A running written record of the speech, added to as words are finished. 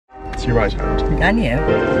to your right hand. And you.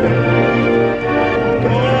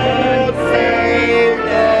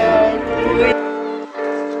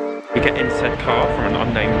 We get in said car from an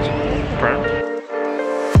unnamed brand.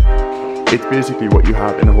 It's basically what you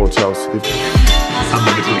have in a hotel. So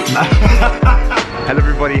hello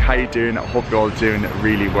everybody, how you doing? I hope you're all doing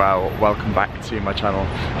really well. Welcome back to my channel.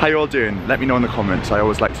 How you all doing? Let me know in the comments. I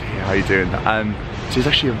always like to hear how you're doing. Today's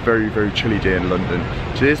actually a very, very chilly day in London.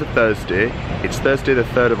 Today's a Thursday. It's Thursday the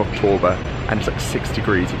 3rd of October and it's like 6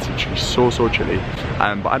 degrees. It's literally so chilly.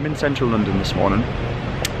 But I'm in central London this morning.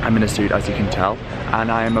 I'm in a suit, as you can tell, and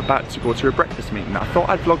I am about to go to a breakfast meeting. I thought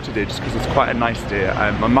I'd vlog today just because it's quite a nice day.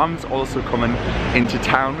 My mum's also coming into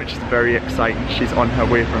town, which is very exciting. She's on her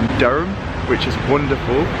way from Durham, which is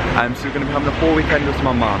wonderful. So we're going to be having a whole weekend with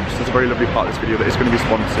my mum. This is a very lovely part of this video that is going to be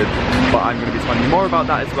sponsored, but I'm going to be telling you more about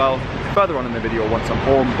that as well further on in the video once I'm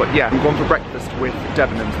home. But yeah, I'm going for breakfast with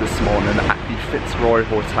Debenhams this morning at the Fitzroy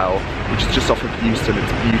Hotel, which is just off of Euston.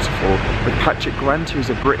 It's beautiful, with Patrick Grant, who's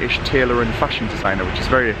a British tailor and fashion designer, which is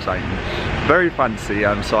very exciting, very fancy.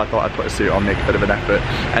 So I thought I'd put a suit on, make a bit of an effort.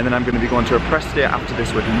 And then I'm going to be going to a press day after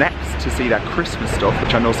this with Next to see their Christmas stuff,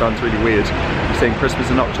 which I know sounds really weird. I'm saying Christmas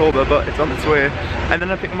in October, but it's on its way. And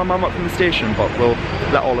then I pick my mum up from the station, but we'll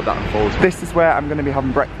let all of that unfold. This is where I'm going to be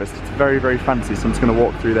having breakfast. It's very, very fancy, so I'm just going to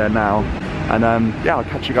walk through there now. And yeah, I'll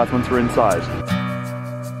catch you guys once we're inside.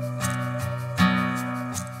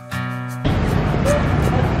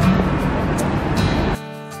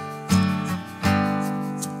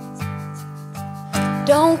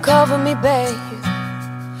 Don't cover me, babe.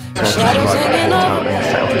 Shadows hanging over. The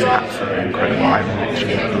setup is absolutely incredible. I'm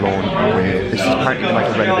literally blown away. This is apparently like a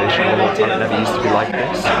renovation of a hotel. It never used to be like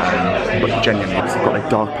this. But genuinely, it's got like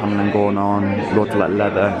dark paneling going on, loads of like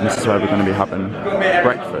leather, and this is where we're going to be having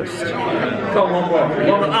breakfast. Sorry,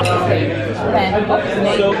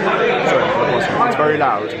 it's very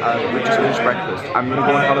loud. We've just finished breakfast. I'm going to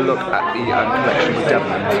go and have a look at the collection with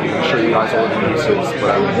Debenhams. I'll show you guys all the pieces,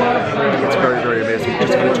 but it's very, very amazing.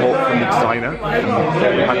 Just going to talk from the designer.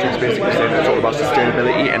 Patrick's basically saying it's all about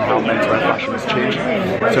sustainability and how menswear fashion has changed. So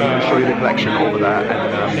I'm going to show you the collection over there,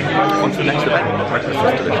 and on to the next event. Breakfast is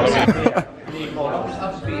delicious.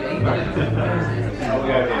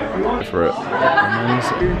 For it.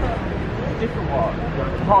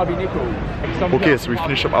 Okay, so we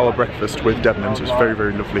finished up our breakfast with Debenhams. It was very,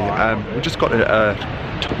 very lovely. We just got a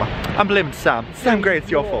I'm blaming Sam. Sam Gray, it's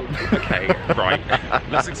your fault. Okay, right.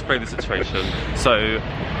 Let's explain the situation. So,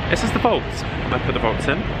 this is the vaults. I put the vaults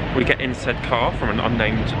in. We get in said car from an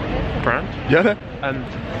unnamed brand. Yeah.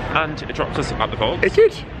 And it dropped us at the vaults. It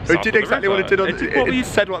did. It did exactly what it did on the tin. It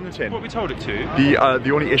said what on the tin. What we told it to.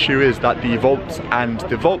 The only issue is that the vaults and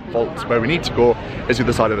the vaults where we need to go is the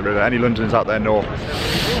other side of the river. Any Londoners out there know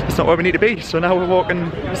it's not where we need to be. So now we're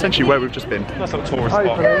walking essentially where we've just been. That's like a tourist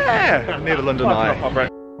spot. Yeah, near the London Eye.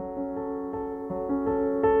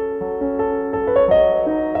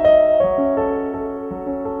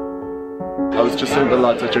 I was just saying to the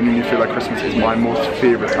lads, I genuinely feel like Christmas is my most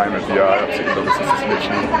favourite time of the year. I absolutely love this. This is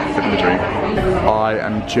literally living the dream. I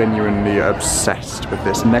am genuinely obsessed with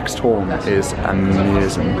this. Next Home is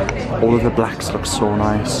amazing. All of the blacks look so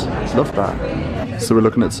nice. Love that. So we're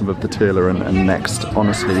looking at some of the tailor and Next.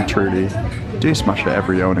 Honestly, truly, do smash it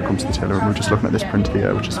every year when it comes to the tailor. And we're just looking at this print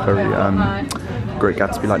here, which is very Great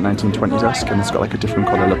Gatsby, like 1920s-esque, and it's got like a different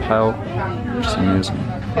colour lapel, which is amazing.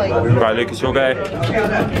 Right, Lucas, you'll go.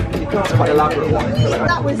 It's quite elaborate one.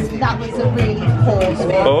 That was a really poor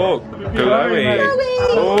spin. Oh, glowy.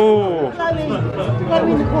 Oh.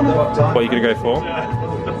 Glowy in the corner. What are you going to go for?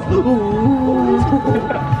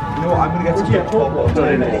 You know what, I'm going to get some top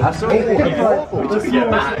Can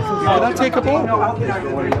I take a ball?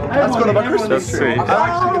 That's gone on my Christmas tree.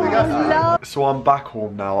 So I'm back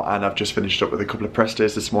home now and I've just finished up with a couple of press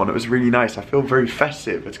days this morning. It was really nice. I feel very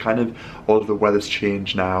festive. It's kind of, all of the weather's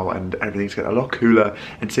changed now and everything's getting a lot cooler,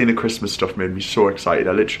 and seeing the Christmas stuff made me so excited.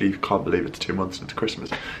 I literally can't believe it's 2 months into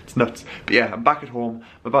Christmas. It's nuts. But yeah, I'm back at home.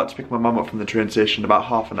 I'm about to pick my mum up from the train station in about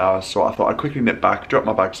half an hour, so I thought I'd quickly nip back, drop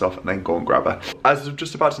my bags off and then go and grab her. As I'm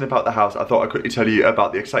just about to nip out the house, I thought I'd quickly tell you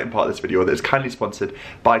about the exciting part of this video that is kindly sponsored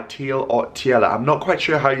by Teal or Tiella. I'm not quite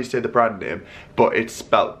sure how you say the brand name, but it's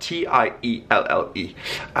spelled T-I-E-L-L-E,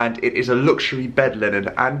 and it is a luxury bed linen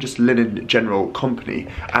and just linen general company,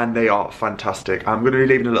 and they are fantastic. I'm going to be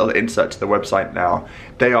leaving a little insert to the website now.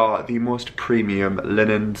 They are the most premium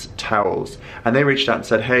linens, towels, and they reached out and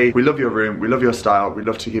said, hey, we love your room, we love your style, we'd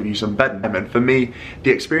love to give you some bed linen. And for me,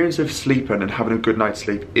 the experience of sleeping and having a good night's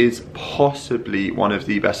sleep is possibly one of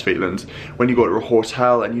the best feelings when you go to a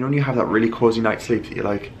hotel and you know you have that really cozy night's sleep that you're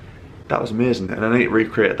like, That was amazing, and I need to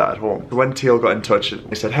recreate that at home. When Teal got in touch,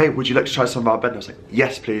 he said, hey, would you like to try some of our bed? And I was like,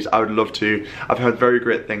 yes please, I would love to. I've heard very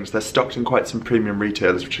great things. They're stocked in quite some premium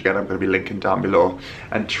retailers, which again I'm going to be linking down below,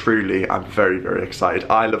 and truly I'm very, very excited.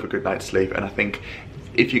 I love a good night's sleep, and I think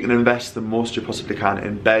if you can invest the most you possibly can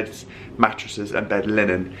in beds, mattresses and bed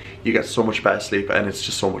linen, you get so much better sleep, and it's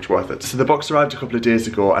just so much worth it. So the box arrived a couple of days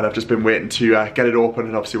ago, and I've just been waiting to get it open,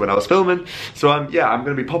 and obviously when I was filming. So yeah, I'm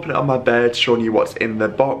going to be popping it on my bed, showing you what's in the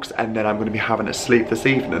box, and then I'm going to be having a sleep this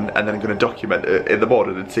evening, and then I'm going to document it in the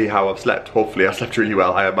morning and see how I've slept. Hopefully I slept really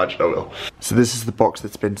well, I imagine I will. So this is the box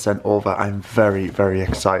that's been sent over. I'm very, very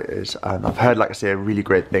excited. I've heard, like I say, really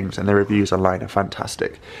great things, and the reviews online are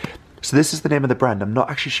fantastic. So this is the name of the brand. I'm not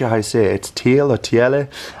actually sure how you say it. It's Teal or Tiele,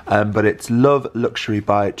 but it's Love Luxury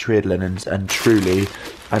by Trade Linens, and truly,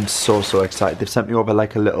 I'm so excited. They've sent me over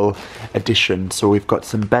like a little addition. So we've got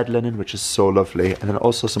some bed linen, which is so lovely, and then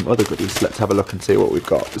also some other goodies. Let's have a look and see what we've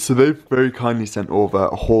got. So they've very kindly sent over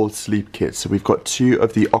a whole sleep kit. So we've got 2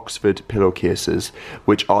 of the Oxford pillowcases,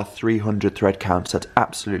 which are 300 thread counts. That's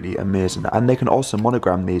absolutely amazing. And they can also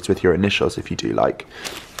monogram these with your initials if you do like.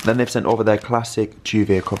 Then they've sent over their classic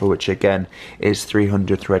duvet cover, which again is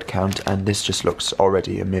 300 thread count, and this just looks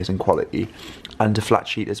already amazing quality. And a flat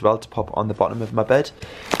sheet as well to pop on the bottom of my bed.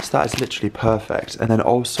 So that is literally perfect. And then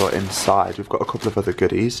also inside we've got a couple of other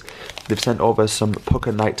goodies. They've sent over some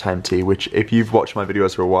Pucker nighttime tea, which if you've watched my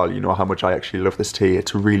videos for a while, you know how much I actually love this tea.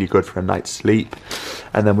 It's really good for a night's sleep.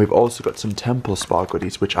 And then we've also got some Temple Spa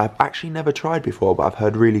goodies, which I've actually never tried before, but I've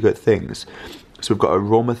heard really good things. So we've got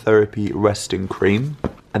aromatherapy resting cream.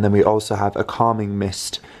 And then we also have a calming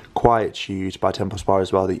mist quietude by Temple Spa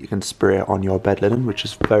as well, that you can spray on your bed linen, which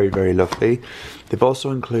is very, very lovely. They've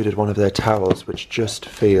also included one of their towels, which just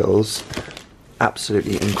feels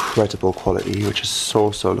absolutely incredible quality, which is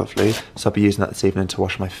so lovely. So I'll be using that this evening to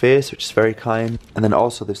wash my face, which is very kind. And then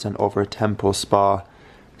also they've sent over a Temple Spa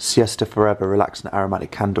Siesta Forever relaxing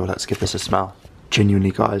aromatic candle. Let's give this a smell.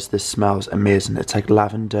 Genuinely guys, this smells amazing. It's like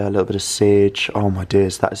lavender, a little bit of sage. Oh my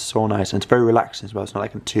days, that is so nice, and it's very relaxing as well. It's not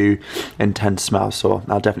like a too intense smell, so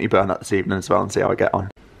I'll definitely burn that this evening as well and see how I get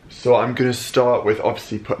on. So I'm going to start with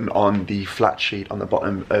obviously putting on the flat sheet on the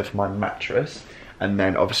bottom of my mattress, and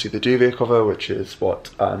then obviously the duvet cover, which is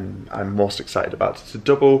what I'm most excited about. It's a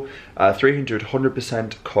double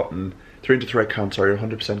 100% cotton, 300 thread count, sorry,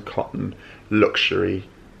 100% cotton luxury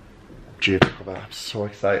duvet cover. I'm so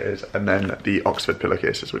excited. And then the Oxford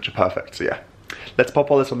pillowcases, which are perfect. So yeah, let's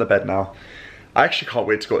pop all this on the bed now. I actually can't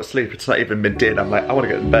wait to go to sleep. It's not even midday and I'm like, I want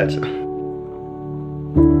to get in bed.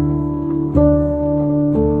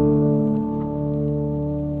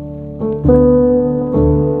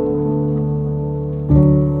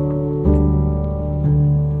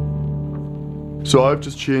 So I've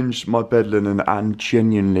just changed my bed linen, and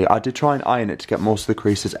genuinely, I did try and iron it to get most of the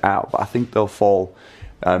creases out, but I think they'll fall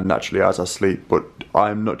naturally as I sleep. But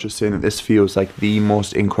I'm not just saying that, this feels like the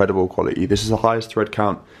most incredible quality. This is the highest thread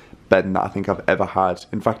count bedding that I think I've ever had.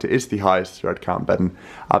 In fact, it is the highest thread count bedding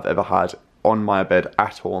I've ever had on my bed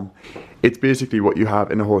at home. It's basically what you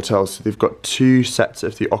have in a hotel. So they've got 2 sets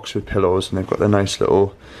of the Oxford pillows, and they've got the nice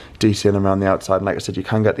little detailing around the outside. And like I said, you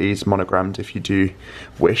can get these monogrammed if you do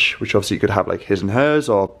wish, which obviously you could have like his and hers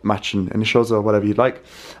or matching initials or whatever you'd like.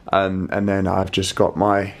 And then I've just got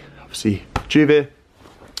my obviously duvet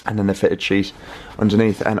and then the fitted sheet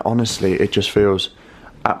underneath, and honestly it just feels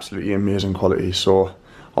absolutely amazing quality. So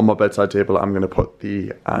on my bedside table I'm going to put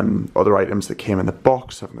the other items that came in the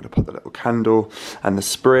box. I'm going to put the little candle and the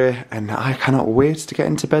spray, and I cannot wait to get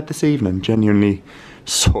into bed this evening. Genuinely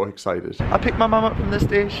so excited. I picked my mum up from the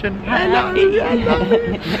station. Hello.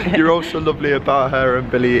 You're also lovely about her and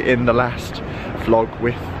Billy in the last vlog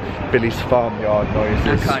with Billy's farmyard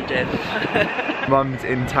noises. I can't do. Mum's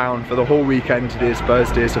in town for the whole weekend. Today's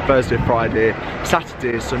Thursday, so Thursday, Friday,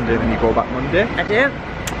 Saturday, Sunday, then you go back Monday. I do.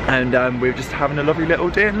 And we're just having a lovely little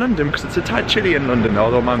day in London, because it's a tad chilly in London,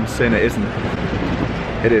 although Mum's saying it isn't.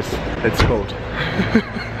 It is. It's cold.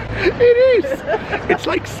 It is! It's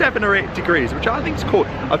like 7 or 8 degrees, which I think is cold.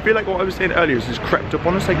 I feel like what I was saying earlier was just crept up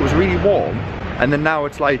on us, like it was really warm, and then now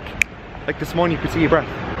it's like this morning you could see your breath.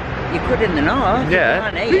 You could in the north.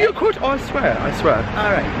 Yeah. You could, oh, I swear.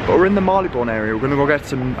 Alright. But we're in the Marylebone area. We're going to go get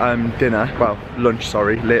some dinner, well, lunch,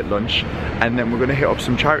 sorry, late lunch, and then we're going to hit up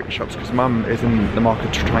some charity shops, because Mum is in the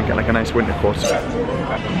market to try and get like a nice winter coat.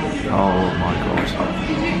 Oh my god.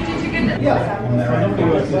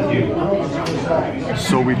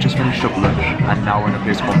 So we've just finished up lunch, and now we're in a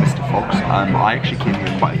place called Mr. Fox. I actually came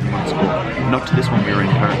here quite a few months ago, not to this one we were in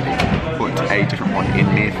currently, but to a different one in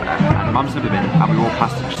Mayfair, and Mum's never been, and we walked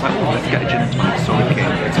past it, she's like, oh, let's get a gin and tonic, so we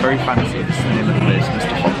came. It's very fancy. This is the name of the place,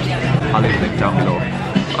 Mr. Fox. I'll leave a link down below.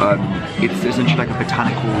 It's essentially like a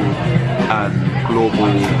botanical,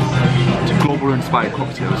 global inspired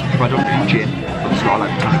cocktail. It's predominantly gin, but there's a lot of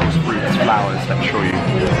like botanicals, fruits, flowers. Let me show you.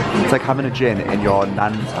 It's like having a gin in your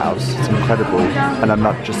nan's house. It's incredible, and I'm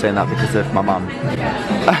not just saying that because of my mum.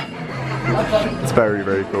 It's very,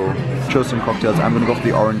 very cool. Chose some cocktails. I'm going to go for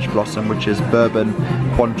the Orange Blossom, which is bourbon,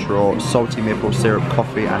 Cointreau, salty maple syrup,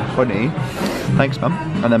 coffee and honey. Thanks, Mum.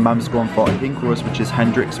 And then Mum's going for a Pink Rose, which is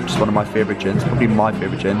Hendrick's, which is one of my favourite gins, probably my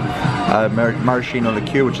favourite gin. Maraschino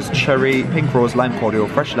liqueur, which is cherry, Pink Rose, lime cordial,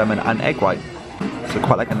 fresh lemon and egg white. So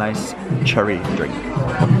quite like a nice cherry drink.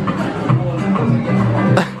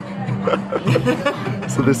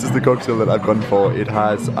 So this is the cocktail that I've gone for. It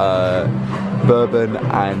has bourbon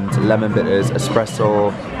and lemon bitters,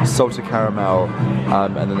 espresso, salted caramel,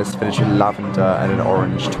 and then it's finished with lavender and an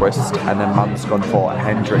orange twist. And then Mum's gone for a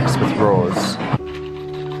Hendrick's with rose.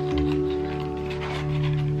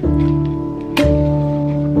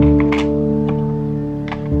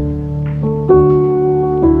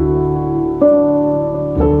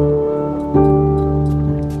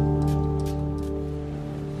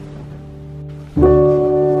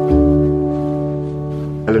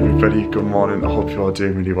 Hello everybody, good morning, I hope you're all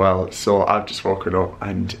doing really well. So I've just woken up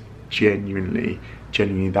and genuinely,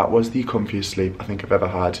 that was the comfiest sleep I think I've ever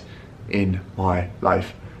had in my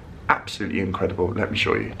life. Absolutely incredible, let me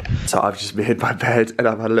show you. So I've just made my bed and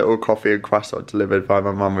I've had a little coffee and croissant delivered by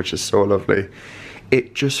my mum, which is so lovely.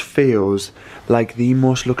 It just feels like the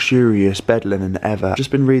most luxurious bed linen ever. I've just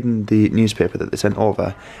been reading the newspaper that they sent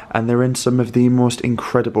over, and they're in some of the most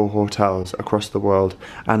incredible hotels across the world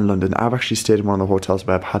and London. I've actually stayed in one of the hotels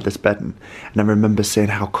where I've had this bed in, and I remember saying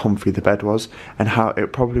how comfy the bed was and how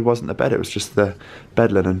it probably wasn't the bed, it was just the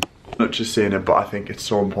bed linen. Not just saying it, but I think it's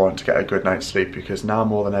so important to get a good night's sleep, because now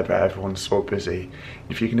more than ever everyone's so busy.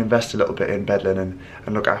 If you can invest a little bit in bed linen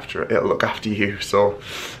and look after it, it'll look after you. So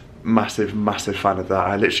massive fan of that.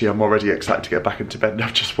 I'm already excited to get back into bed and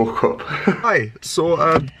I've just woke up. Hi,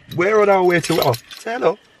 so we're on our way to, oh, say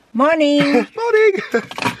hello. Morning. Morning.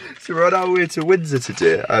 So we're on our way to Windsor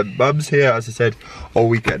today. Mum's here, as I said, all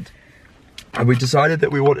weekend. And we decided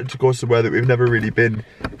that we wanted to go somewhere that we've never really been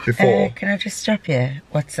before. Can I just stop you?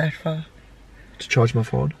 What's that for? To charge my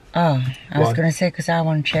phone. Oh, I was going to say because I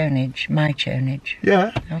want churnage, my churnage.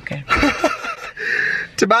 Yeah. Okay.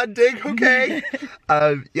 Demanding, okay.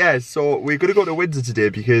 Yeah, so we're going to go to Windsor today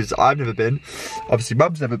because I've never been. Obviously,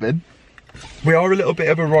 Mum's never been. We are a little bit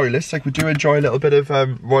of a royalist, like we do enjoy a little bit of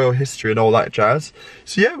royal history and all that jazz.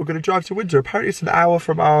 So yeah, we're going to drive to Windsor. Apparently it's an hour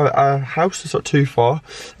from our house, it's not too far.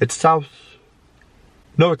 It's south.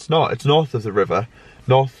 No, it's not. It's north of the river.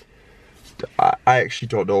 North. I actually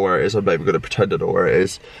don't know where it is. I'm not even going to pretend I know where it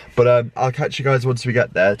is. But I'll catch you guys once we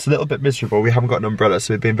get there. It's a little bit miserable. We haven't got an umbrella,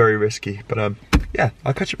 so we've been very risky. But yeah,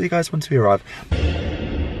 I'll catch up with you guys once we arrive.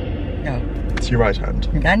 No. It's your right hand.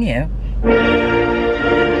 And you?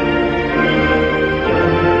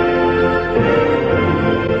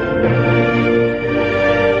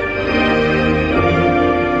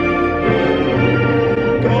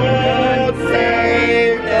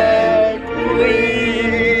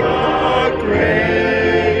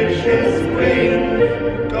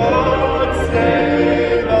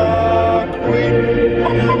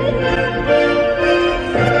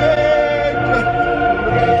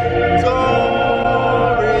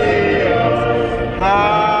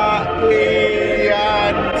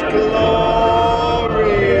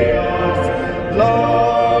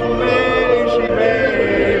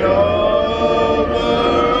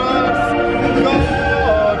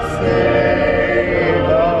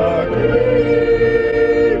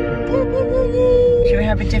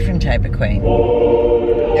 Type of queen.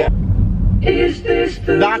 Yeah. Is this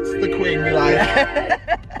the That's the queen we like.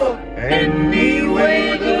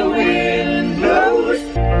 Anyway the wind blows,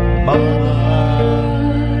 Mama,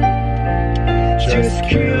 just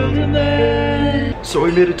kill the man. So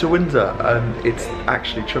we made it to Windsor and it's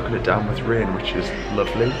actually chucking it down with rain, which is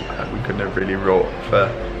lovely. We couldn't have really wrote for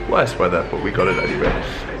worse weather, but we got it anyway.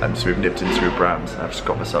 And so we've nipped into a Brams and I've just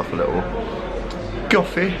got myself a little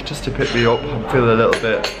coffee just to pick me up. I'm feeling a little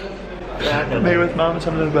bit. I'm here with Mum,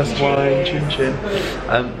 having the best wine, chin chin.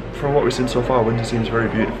 From what we've seen so far, Windsor seems very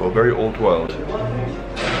beautiful, very old world.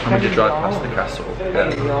 I'm going to drive past the castle.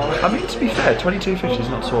 Yeah. I mean, to be fair, £22.50 is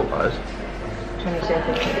not so bad.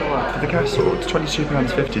 £22.50 for what? For the castle, it's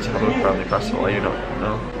 £22.50 to have a look around the castle. Are you not?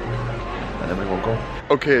 No. And then we won't go.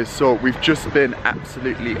 Okay, so we've just been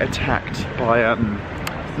absolutely attacked by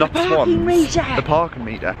not the swans, the parking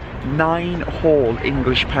meter. 9 whole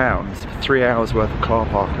English pounds for 3 hours worth of car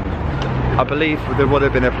parking. I believe there would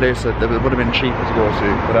have been a place that would have been cheaper to go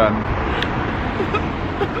to, but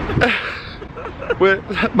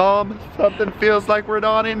Mom, something feels like we're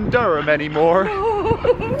not in Durham anymore.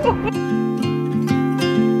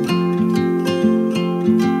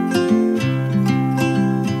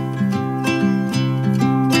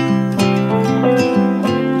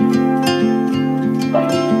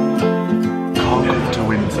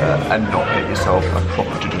 And not get yourself a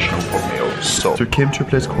proper traditional pub meal. So we came to a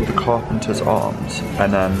place called the Carpenter's Arms,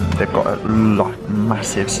 and they've got a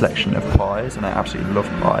massive selection of pies, and I absolutely love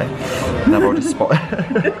pie. And I've already spotted.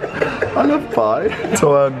 I love pie.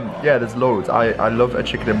 So yeah, there's loads. I love a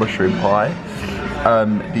chicken and mushroom pie.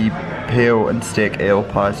 The pale and steak ale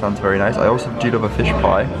pie sounds very nice. I also do love a fish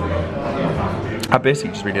pie. I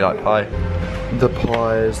basically just really like pie. The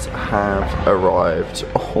pies have arrived.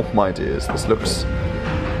 Oh my dears, this looks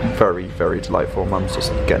very, very delightful. Mum's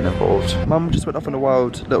just getting involved. Mum just went off on a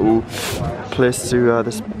wild little place to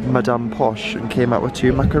this Madame Posh and came out with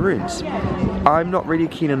 2 macaroons. I'm not really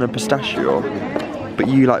keen on a pistachio, but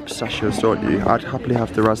you like pistachios, don't you? I'd happily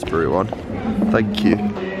have the raspberry one. Thank you.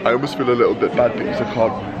 I almost feel a little bit bad because I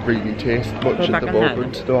can't really taste much at the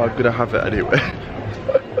moment, though I'm gonna have it anyway.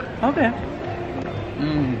 Okay.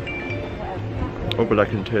 Oh, but I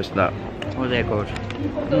can taste that. Oh, they're good.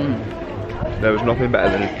 There was nothing better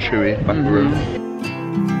than a chewy macaroon.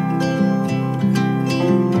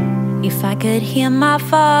 If I could hear my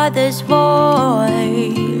father's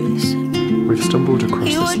voice. We've stumbled across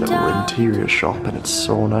this little interior shop and it's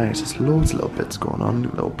so nice. There's loads of little bits going on,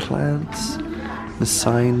 little plants, the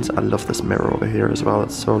signs. I love this mirror over here as well,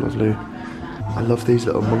 it's so lovely. I love these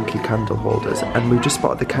little monkey candle holders, and we've just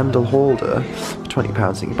spotted the candle holder for £20,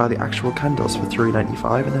 and you can buy the actual candles for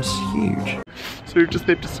 £3.95, and they're huge. So we've just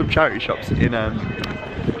nipped to some charity shops in, I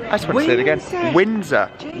just want to say it again, Windsor.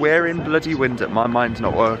 We're in bloody Windsor, my mind's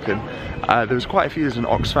not working. There was quite a few, there's an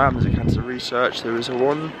Oxfam, there's a Cancer Research, there was a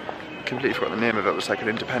one, completely forgot the name of it, it was like an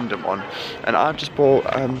independent one. And I've just bought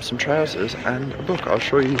some trousers, and look, I'll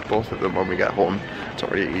show you both of them when we get home. It's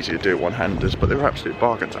not really easy to do one-handed, but they were absolute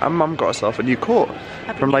bargains. And Mum got herself a new coat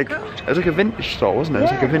from like, it was like a vintage store, wasn't it? It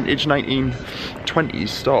was like a vintage 1920s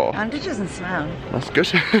store. And it doesn't smell. That's good.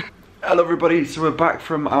 Hello everybody, so we're back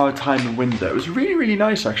from our time in Windsor. It was really, really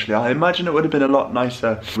nice actually. I imagine it would have been a lot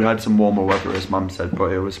nicer. We had some warmer weather as Mum said,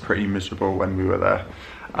 but it was pretty miserable when we were there.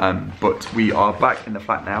 But we are back in the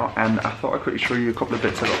flat now, and I thought I'd quickly show you a couple of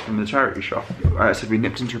bits I got from the charity shop. I said we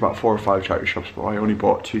nipped into about 4 or 5 charity shops, but I only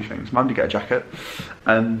bought 2 things. Mum did get a jacket.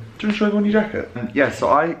 Do you want to show everyone your jacket? Yeah, so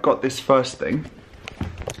I got this first thing.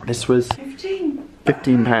 This was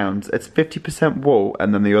 £15. It's 50% wool,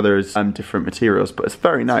 and then the other is different materials, but it's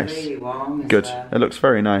very nice. It's really warm. Good. It looks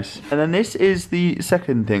very nice. And then this is the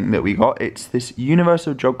second thing that we got. It's this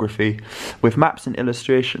Universal Geography with maps and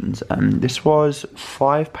illustrations. This was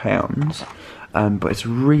 £5, but it's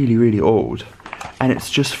really, really old, and it's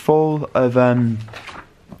just full of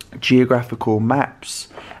geographical maps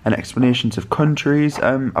and explanations of countries.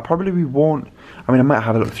 I probably won't. I mean, I might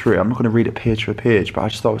have a look through it. I'm not going to read it page for page, but I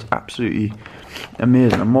just thought it was absolutely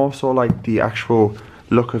amazing. And more so like the actual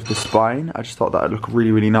look of the spine. I just thought that would look really,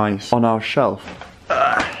 really nice on our shelf.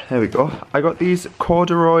 There we go. I got these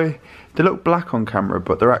corduroy. They look black on camera,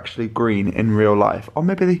 but they're actually green in real life. Or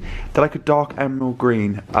maybe they're like a dark emerald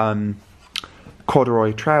green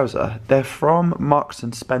corduroy trouser. They're from Marks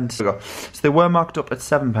and Spencer. So they were marked up at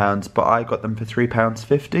 £7, but I got them for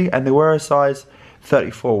 £3.50, and they were a size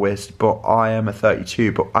 34 waist, but I am a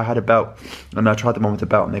 32, but I had a belt and I tried them on with a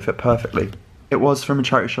belt and they fit perfectly. It was from a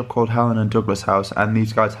charity shop called Helen and Douglas House, and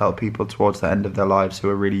these guys help people towards the end of their lives who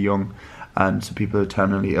are really young, and some people who are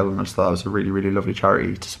terminally ill, and I just thought it was a really, really lovely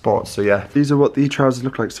charity to support. So yeah, these are what the trousers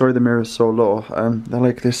look like. Sorry the mirror is so low. They're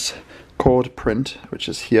like this cord print, which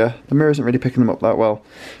is here. The mirror isn't really picking them up that well,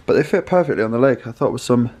 but they fit perfectly on the leg. I thought it was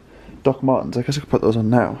some Doc Martens. I guess I could put those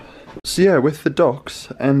on now. So yeah, with the docks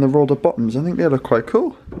and the rolled up bottoms, I think they look quite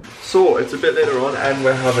cool. So it's a bit later on and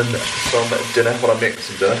we're having some dinner. Well, I'm making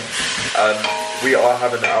some dinner. We are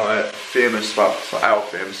having our famous, well, it's not our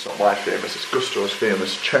famous, it's not my famous, it's Gusto's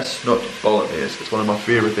famous chestnut bolognese. It's one of my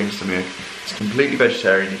favourite things to make. It's completely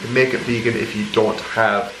vegetarian. You can make it vegan if you don't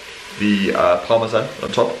have the parmesan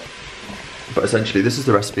on top. But essentially this is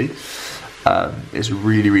the recipe. It's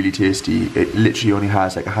really, really tasty. It literally only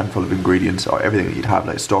has like a handful of ingredients, or everything that you'd have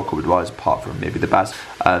like store cupboard wise, apart from maybe the basil.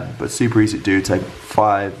 But super easy to do. It's like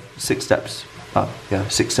 6 steps. Yeah,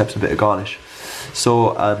 6 steps and a bit of garnish.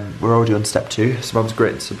 So we're already on step 2. So Mum's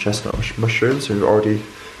grating some chestnut mushrooms. So we've already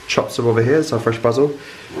chopped some over here. It's our fresh basil.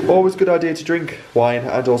 Always a good idea to drink wine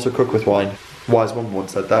and also cook with wine. Wise Mum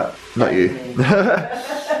once said that, not you.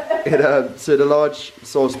 So in a large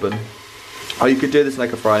saucepan. Or you could do this in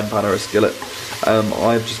like a frying pan or a skillet.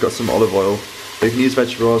 I've just got some olive oil You can use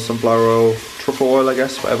vegetable oil, sunflower oil, truffle oil, I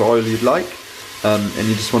guess, whatever oil you'd like. And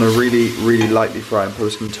you just want to really lightly fry. I'm probably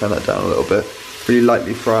just going to turn that down a little bit. Really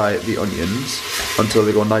lightly fry the onions until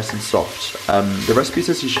they go nice and soft. The recipe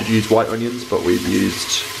says you should use white onions, but we've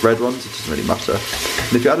used red ones. It doesn't really matter.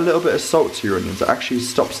 And if you add a little bit of salt to your onions, it actually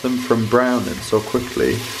stops them from browning so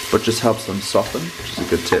quickly, but just helps them soften, which is a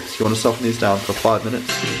good tip. So you want to soften these down for 5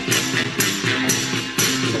 minutes.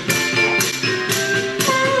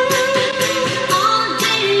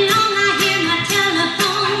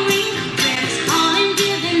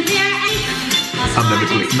 I've never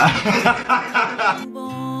deleted that.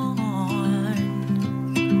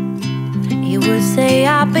 He would say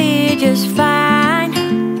I'll be just fine.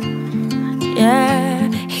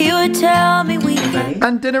 Yeah, he would tell me we could.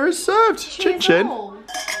 And dinner is served. Chin chin.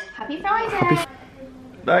 Happy Friday.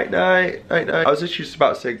 Night night, night night. I was actually just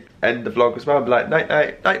about to say end the vlog as well. I'm like night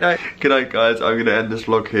night, night night. Good night guys, I'm gonna end this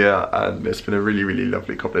vlog here, and it's been a really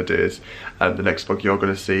lovely couple of days. And the next vlog you're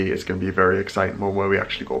gonna see is gonna be a very exciting one where we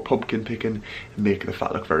actually go pumpkin picking and make the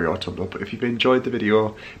flat look very autumnal. But if you've enjoyed the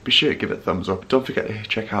video, be sure to give it a thumbs up. Don't forget to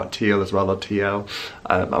check out Teal as well, or TL.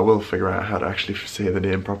 I will figure out how to actually say the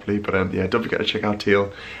name properly, but yeah, don't forget to check out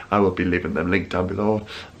Teal. I will be leaving them linked down below.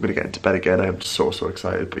 I'm gonna get into bed again. I'm so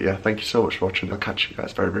excited. But yeah, thank you so much for watching. I'll catch you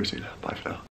guys very soon. Bye for now.